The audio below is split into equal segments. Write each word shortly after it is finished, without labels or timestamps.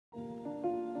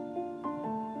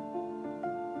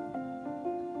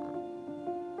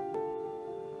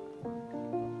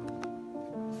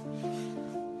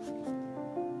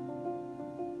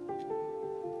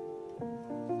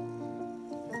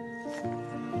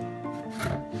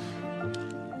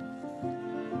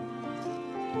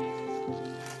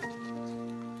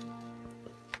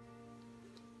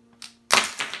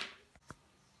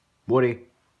Woody,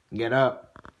 get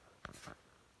up.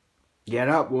 Get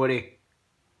up, Woody.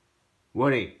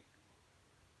 Woody.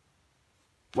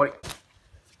 Woody.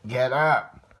 Get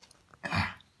up. I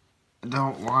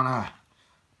don't wanna.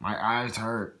 My eyes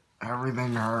hurt.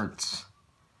 Everything hurts.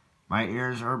 My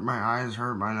ears hurt, my eyes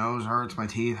hurt, my nose hurts, my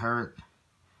teeth hurt.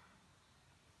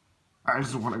 I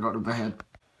just want to go to bed.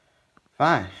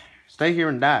 Fine. Stay here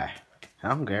and die. I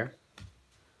don't care.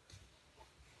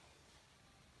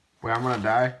 Wait, I'm gonna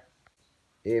die?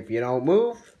 If you don't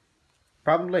move,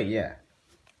 probably, yeah.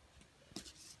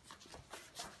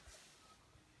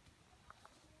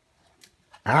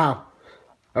 Ow.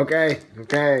 Okay.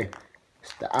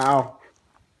 Ow.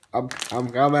 I'm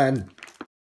coming.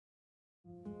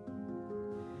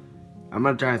 I'm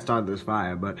gonna try and start this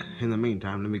fire, but in the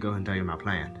meantime, let me go ahead and tell you my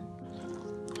plan.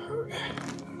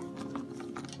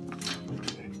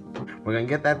 We're gonna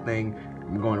get that thing,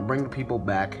 and we're gonna bring the people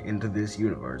back into this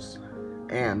universe.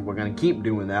 And we're gonna keep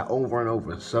doing that over and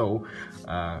over, so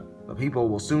the people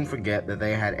will soon forget that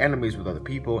they had enemies with other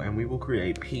people, and we will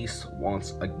create peace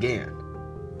once again.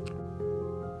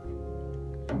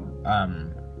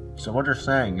 So what you're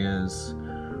saying is,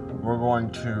 we're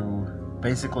going to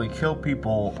basically kill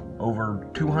people over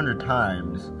 200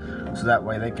 times, so that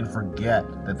way they can forget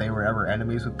that they were ever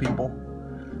enemies with people.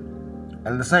 And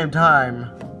at the same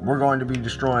time, we're going to be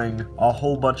destroying a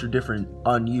whole bunch of different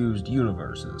unused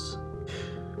universes.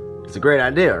 It's a great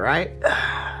idea, right?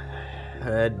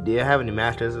 Do you have any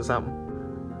masters or something?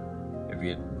 If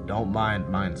you don't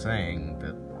mind saying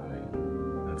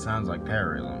that sounds like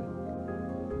terrorism.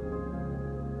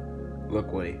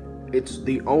 Look, Woody, it's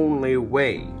the only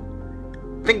way.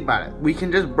 Think about it. We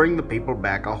can just bring the people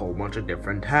back a whole bunch of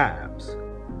different times.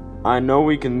 I know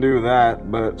we can do that,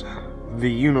 but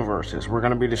the universes. We're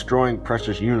going to be destroying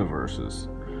precious universes.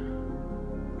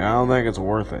 I don't think it's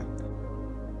worth it.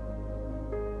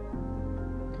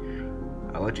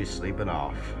 I'll let you sleep it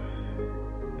off.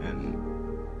 And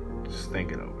just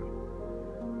think it over.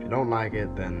 If you don't like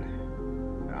it, then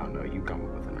I don't know, you come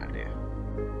up with an idea.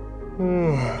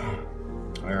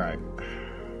 Alright.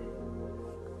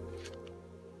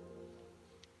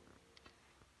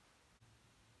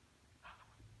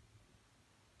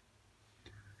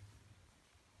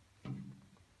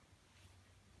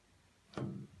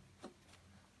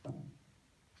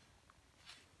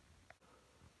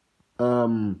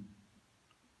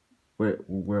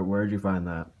 Where'd you find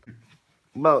that?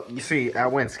 Well, you see, I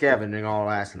went scavenging all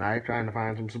last night trying to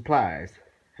find some supplies.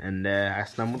 And I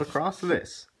stumbled across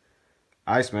this.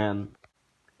 Iceman,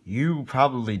 you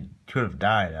probably could have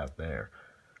died out there.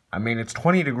 I mean, it's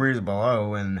 20 degrees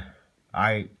below, and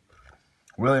I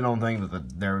really don't think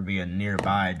that there would be a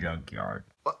nearby junkyard.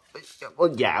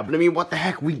 Well, yeah, but I mean, what the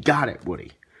heck? We got it,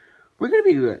 Woody. We're gonna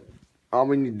be good. All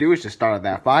we need to do is just start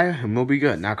that fire, and we'll be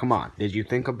good. Now, come on. Did you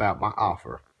think about my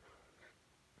offer?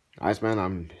 Iceman,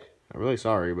 I'm really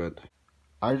sorry, but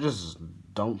I just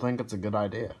don't think it's a good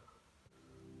idea.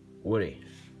 Woody,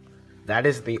 that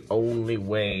is the only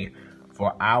way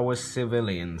for our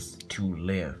civilians to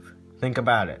live. Think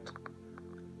about it.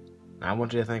 I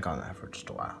want you to think on that for just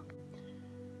a while.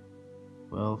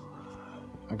 Well,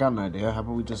 I got an idea. How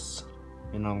about we just,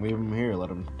 leave them here, let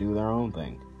them do their own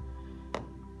thing.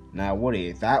 Now,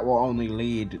 Woody, that will only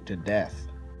lead to death.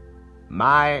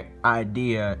 My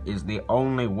idea is the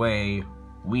only way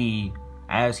we,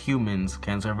 as humans,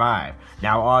 can survive.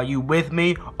 Now, are you with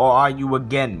me, or are you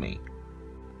against me?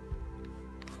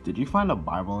 Did you find a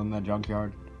Bible in that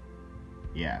junkyard?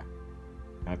 Yeah.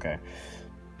 Okay.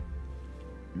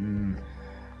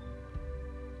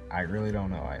 I really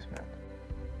don't know, Iceman.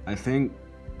 I think...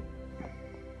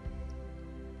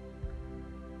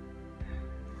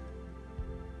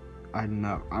 I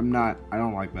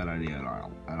don't like that idea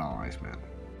at all, Iceman.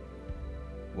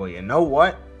 Well, you know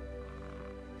what?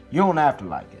 You don't have to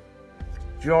like it.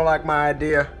 If you don't like my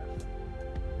idea,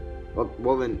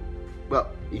 well then,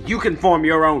 you can form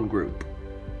your own group.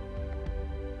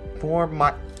 Form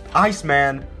my...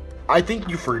 Iceman, I think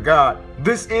you forgot.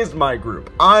 This is my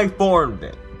group. I formed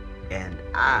it. And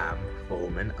I'm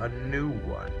forming a new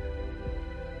one.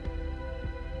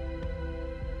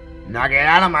 Now get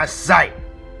out of my sight!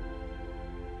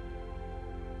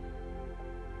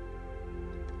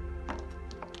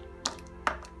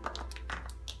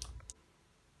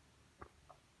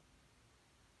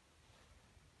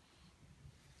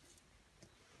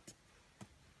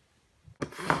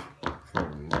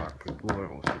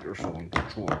 You're so in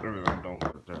control of everything, don't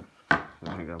hurt that.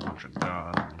 I think a bunch of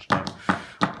God and stuff.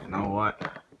 You know what?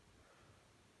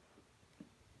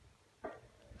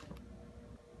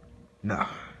 No.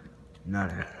 No,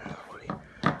 Woody.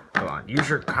 Come on, use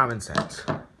your common sense.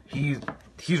 He's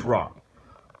he's wrong.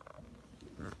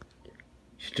 You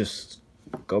should just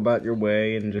go about your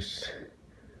way and just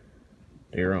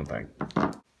do your own thing.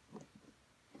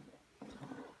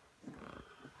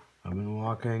 I've been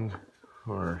walking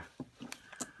for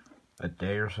a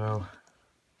day or so.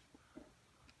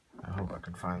 I hope I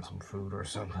can find some food or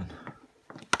something.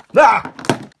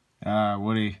 Ah!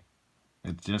 Woody,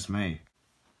 it's just me.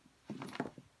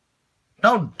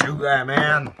 Don't do that,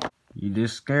 man. You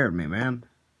just scared me, man.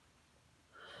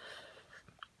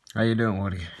 How you doing,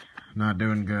 Woody? Not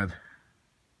doing good.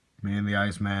 Me and the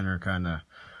Iceman are kind of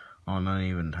on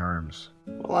uneven terms.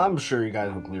 Well, I'm sure you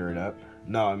guys will clear it up.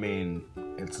 No, I mean,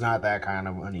 it's not that kind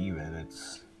of uneven.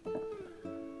 It's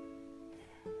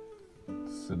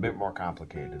a bit more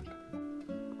complicated.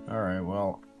 Alright,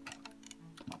 well,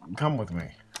 come with me.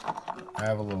 I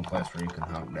have a little place where you can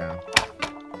hunk down.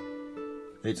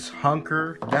 It's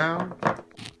hunker down.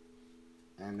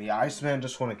 And the Iceman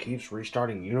just want to keep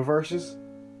restarting universes?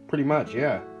 Pretty much,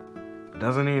 yeah.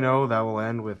 Doesn't he know that will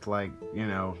end with, like, you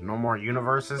know, no more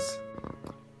universes?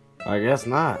 I guess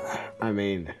not. I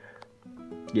mean,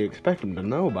 you expect him to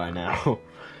know by now.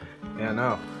 Yeah,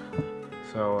 no.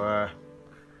 So,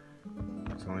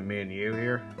 it's only me and you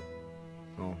here?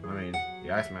 Well, I mean,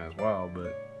 the Iceman as well, but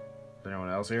is there anyone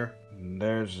else here?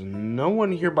 There's no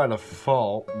one here by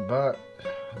default, but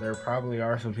there probably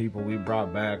are some people we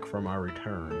brought back from our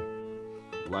return.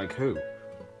 Like who?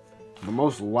 The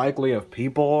most likely of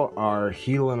people are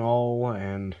Heal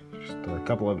and just a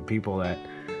couple of the people that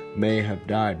may have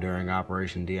died during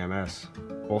Operation DMS.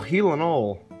 Well,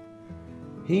 Heal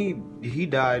he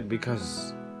died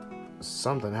because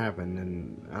something happened,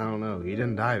 and I don't know, he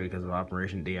didn't die because of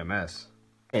Operation DMS.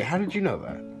 Hey, how did you know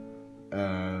that?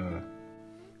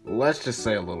 Let's just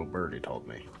say a little birdie told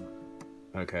me.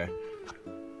 Okay.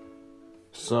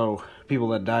 So, people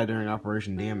that died during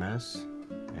Operation DMS,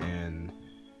 and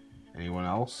anyone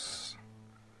else?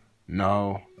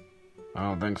 No, I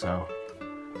don't think so.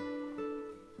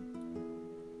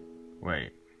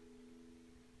 Wait.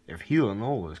 If Heal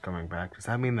is coming back, does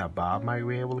that mean that Bob might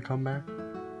be able to come back?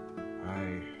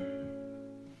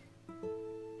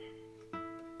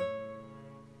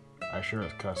 I sure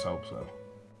as cuss hope so.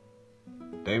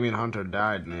 Damien Hunter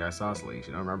died in the isosceles,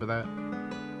 you don't remember that?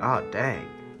 Ah, dang.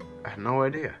 I had no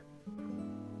idea.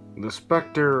 The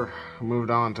Spectre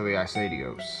moved on to the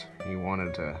Isadios. He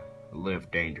wanted to live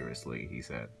dangerously, he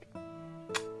said. A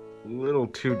little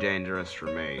too dangerous for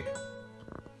me.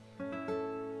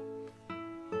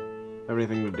 Have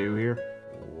anything to do here?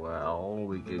 Well,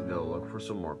 we could go look for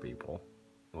some more people.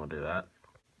 Wanna do that?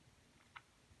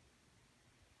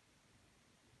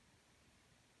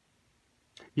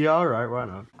 Yeah, alright, why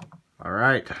not?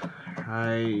 Alright,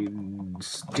 I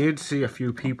did see a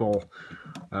few people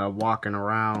walking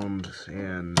around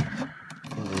in, I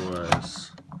think it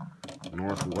was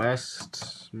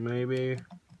Northwest, maybe?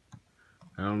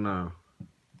 I don't know.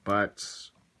 But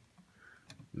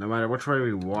no matter which way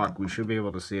we walk, we should be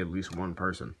able to see at least one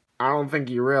person. I don't think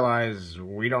you realize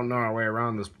we don't know our way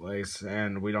around this place,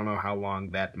 and we don't know how long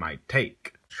that might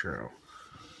take. True.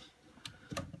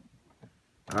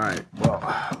 Alright,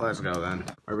 well, let's go then.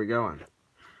 Where are we going?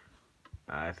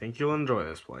 I think you'll enjoy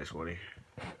this place, Woody.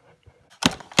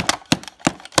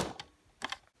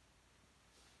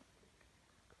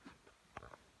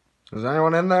 Is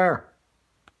anyone in there?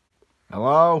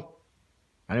 Hello?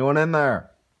 Anyone in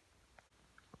there?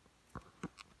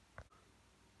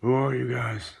 Who are you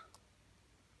guys?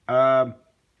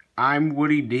 I'm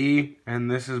Woody D,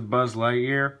 and this is Buzz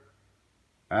Lightyear.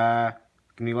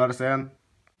 Can you let us in?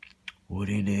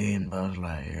 Woody D and Buzz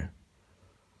Lightyear.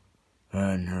 I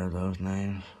hadn't heard those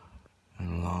names in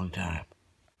a long time.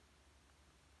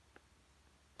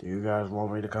 Do you guys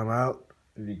want me to come out?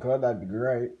 If you could, that'd be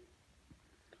great.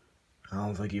 I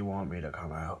don't think you want me to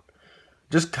come out.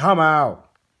 Just come out!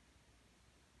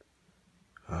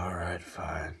 Alright,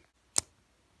 fine.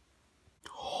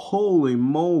 Holy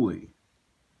moly!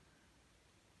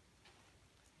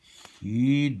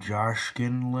 He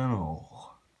Jarshkin Linnell.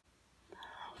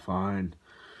 Fine.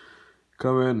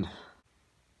 Come in.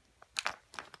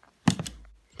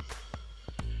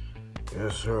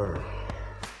 Yes, sir.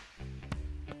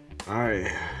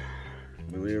 I,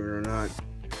 believe it or not,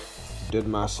 did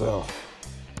myself.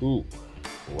 Ooh,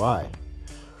 why?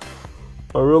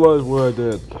 I realized what I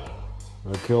did.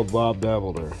 I killed Bob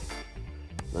Dabbleter.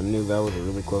 I knew that was a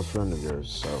really close friend of yours,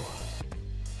 so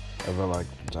I felt like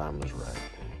the time was right.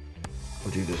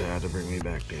 But you just had to bring me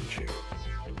back, didn't you?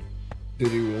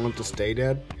 Did you want to stay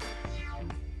dead?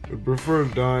 I prefer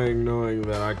dying knowing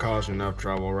that I caused enough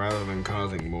trouble rather than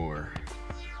causing more.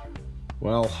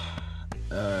 Well,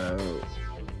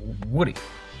 Woody.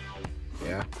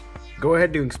 yeah? Go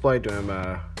ahead and explain to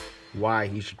him why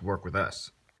he should work with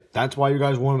us. That's why you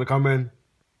guys wanted to come in?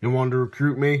 You wanted to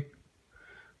recruit me?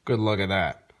 Good luck at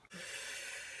that.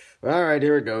 Alright,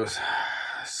 here it goes.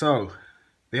 So,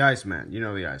 the Iceman. You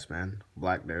know the Iceman.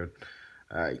 Black dude.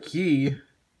 He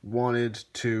wanted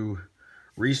to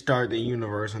restart the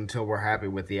universe until we're happy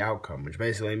with the outcome, which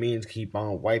basically means keep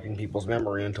on wiping people's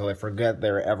memory until they forget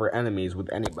they're ever enemies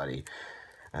with anybody.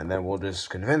 And then we'll just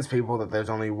convince people that there's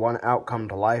only one outcome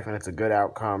to life, and it's a good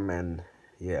outcome, and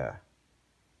yeah.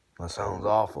 That sounds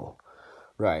awful.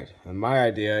 Right, and my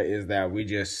idea is that we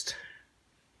just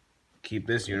keep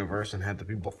this universe and have the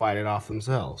people fight it off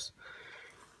themselves.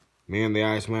 Me and the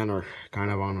Iceman are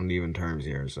kind of on uneven terms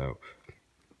here, so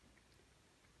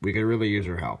we could really use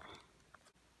your help.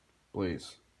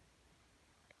 Please.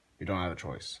 You don't have a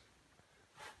choice.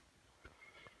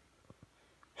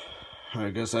 I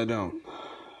guess I don't.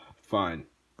 Fine.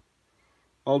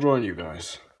 I'll join you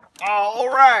guys.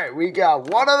 Alright, we got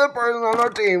one other person on our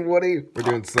team, Woody. We're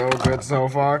doing so good so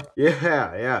far.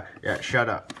 Yeah, shut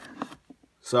up.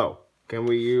 So, can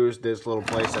we use this little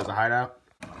place as a hideout?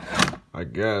 I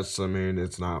guess, I mean,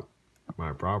 it's not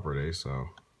my property, so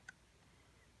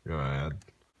go ahead.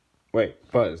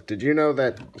 Wait, Buzz, did you know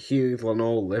that Heath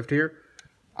Lenoble lived here?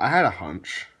 I had a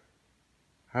hunch.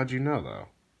 How'd you know, though?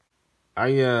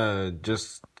 I,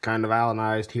 just kind of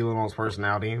analyzed Heath Lenoble's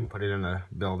personality and put it in a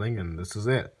building, and this is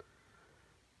it.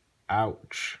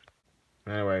 Ouch.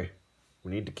 Anyway,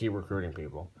 we need to keep recruiting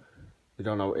people. We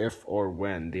don't know if or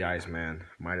when the Iceman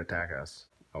might attack us.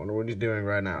 I wonder what he's doing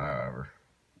right now, however.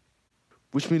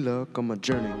 Wish me luck on my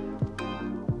journey.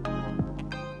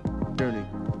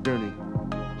 Journey.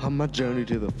 On my journey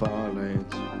to the far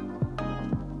lands.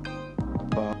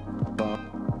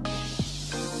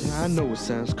 Yeah, I know it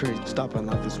sounds crazy. Stopping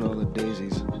like the smell of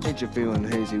daisies. Ain't you feeling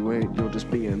hazy? Wait, you're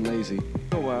just being lazy.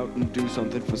 Go out and do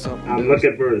something for something. I'm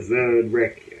looking for a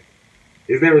Zodrekia.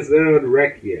 Is there a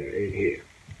Zodrekia in here?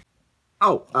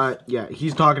 Oh, yeah,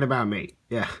 he's talking about me.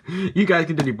 Yeah, you guys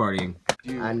continue partying.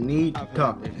 I need to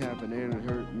talk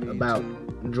about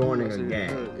joining a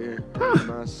gang.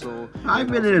 I've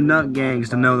been in enough gangs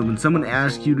to know that when someone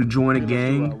asks you to join a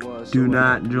gang, do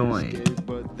not join.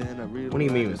 What do you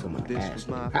mean when someone asks?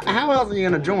 How else are you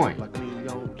gonna join?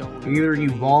 Either you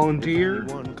volunteer,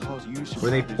 or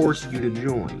they force you to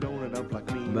join.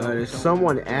 But if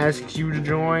someone asks you to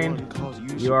join,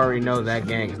 you already know that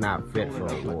gang's not fit for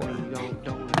a war.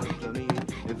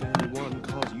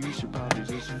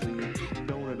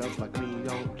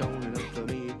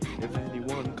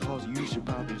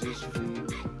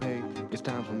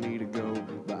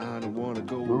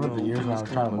 Remember the years when I was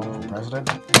trying to run for president?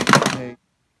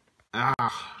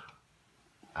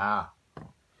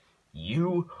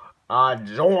 You are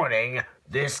joining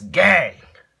this gang.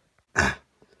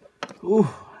 Ooh,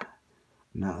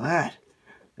 now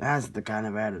that's the kind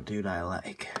of attitude I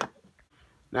like.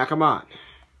 Now come on,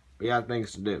 we got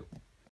things to do.